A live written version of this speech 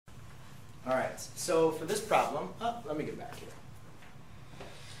All right, so for this problem, let me get back here.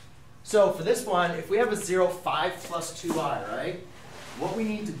 So for this one, if we have a 0, 5 plus 2i, right? What we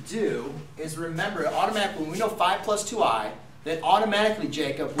need to do is remember, automatically, when we know 5 plus 2i, then automatically,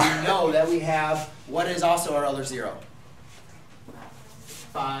 Jacob, we know that we have what is also our other 0?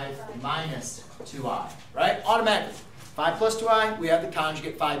 5 minus 2i, right? Automatically. 5 plus 2i, we have the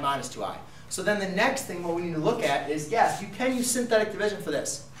conjugate 5 minus 2i. So then the next thing what we need to look at is, yes, you can use synthetic division for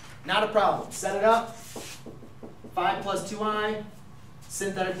this. Not a problem. Set it up. 5 plus 2i,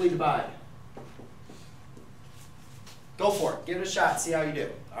 synthetically divide. Go for it. Give it a shot. See how you do.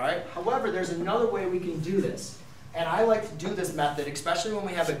 All right? However, there's another way we can do this. And I like to do this method, especially when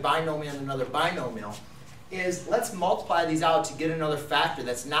we have a binomial and another binomial, is let's multiply these out to get another factor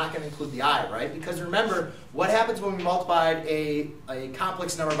that's not going to include the I, right? Because remember, what happens when we multiplied a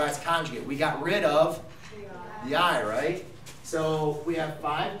complex number by its conjugate? We got rid of the I, right? So we have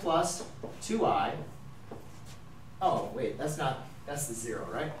 5 plus 2i. Oh, wait, that's the 0,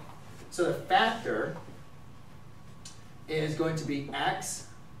 right? So the factor is going to be x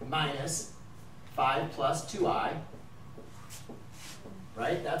minus 5 plus 2i,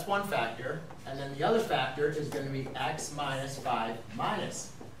 right? That's one factor. And then the other factor is going to be x minus 5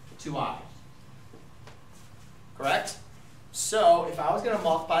 minus 2i. Correct? So if I was going to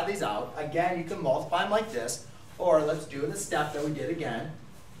multiply these out, again, you can multiply them like this, or let's do the step that we did again.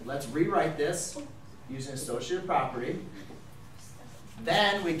 Let's rewrite this using associative property.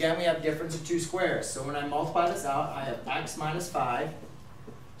 Then, we have difference of two squares. So when I multiply this out, I have x minus 5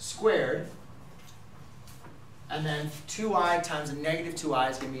 squared. And then 2i times a negative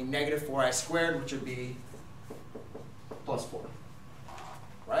 2i is going to be negative 4i squared, which would be plus 4.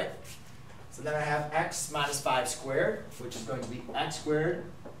 Right? So then I have x minus 5 squared, which is going to be x squared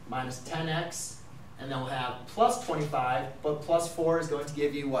minus 10x. And then we'll have plus 25, but plus 4 is going to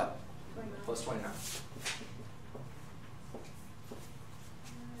give you what? 29. Plus 29.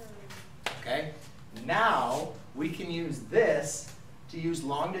 Okay? Now, we can use this to use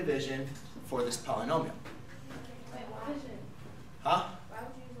long division for this polynomial. Wait, why? Huh? Why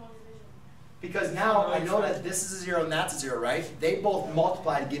would you use long division? Because now I know that this is a 0 and that's a 0, right? They both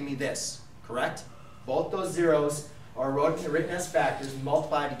multiply to give me this, correct? Both those zeros are written as factors,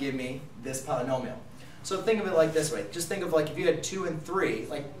 multiply to give me this polynomial. So think of it like this way. Just think of like if you had 2 and 3,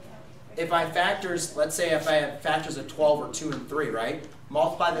 like if I factors, let's say if I have factors of 12 or 2 and 3, right?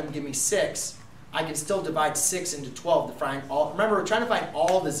 Multiply them to give me 6. I can still divide 6 into 12 to find all. Remember, we're trying to find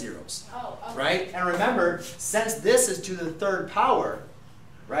all the zeros, right? And remember, since this is to the third power,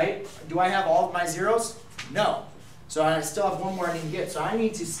 right? Do I have all of my zeros? No. So I still have one more I need to get. So I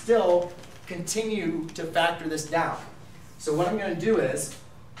need to still continue to factor this down. So what I'm going to do is,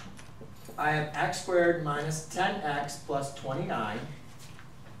 I have x squared minus 10x plus 29,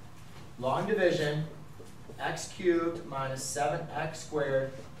 long division, x cubed minus 7x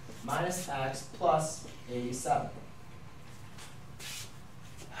squared minus x plus 87.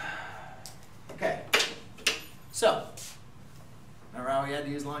 Okay, so, remember how we had to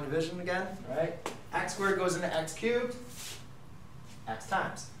use long division again, right? X squared goes into x cubed, x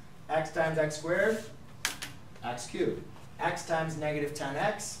times. X times x squared, x cubed. X times negative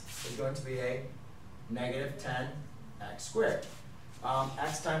 10x is going to be a negative 10x squared.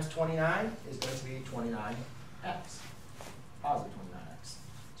 X times 29 is going to be 29x, positive 29x.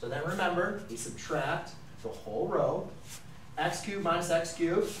 So then remember, we subtract the whole row. X cubed minus x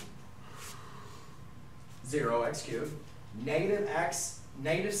cubed, 0x cubed. Negative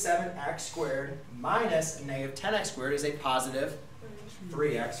 7x squared minus a negative 10x squared is a positive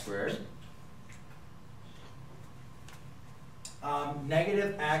 3x squared.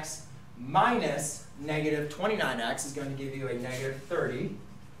 Negative x minus negative 29x is going to give you a negative 30x.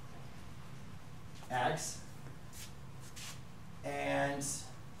 And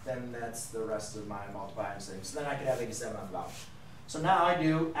then that's the rest of my multiplying things. So then I could have 87 on the bottom. So now I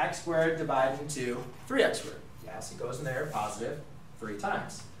do x squared divided into 3x squared. Yes, it goes in there, positive 3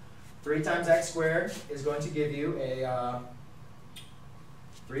 times. 3 times x squared is going to give you a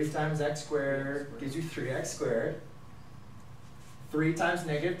 3 times x squared gives you 3x squared. 3 times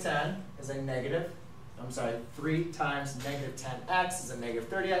negative 10 is a negative, 3 times negative 10x is a negative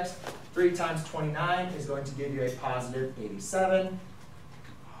 30x. 3 times 29 is going to give you a positive 87.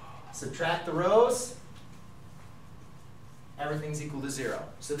 Subtract the rows, everything's equal to 0.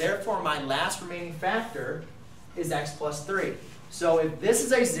 So therefore, my last remaining factor is x plus 3. So if this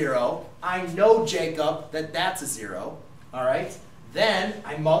is a 0, I know, Jacob, that that's a 0, all right? Then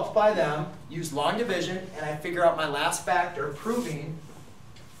I multiply them, use long division, and I figure out my last factor, proving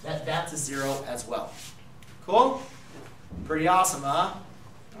that that's a 0 as well. Cool? Pretty awesome, huh?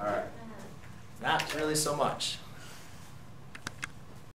 All right. really so much.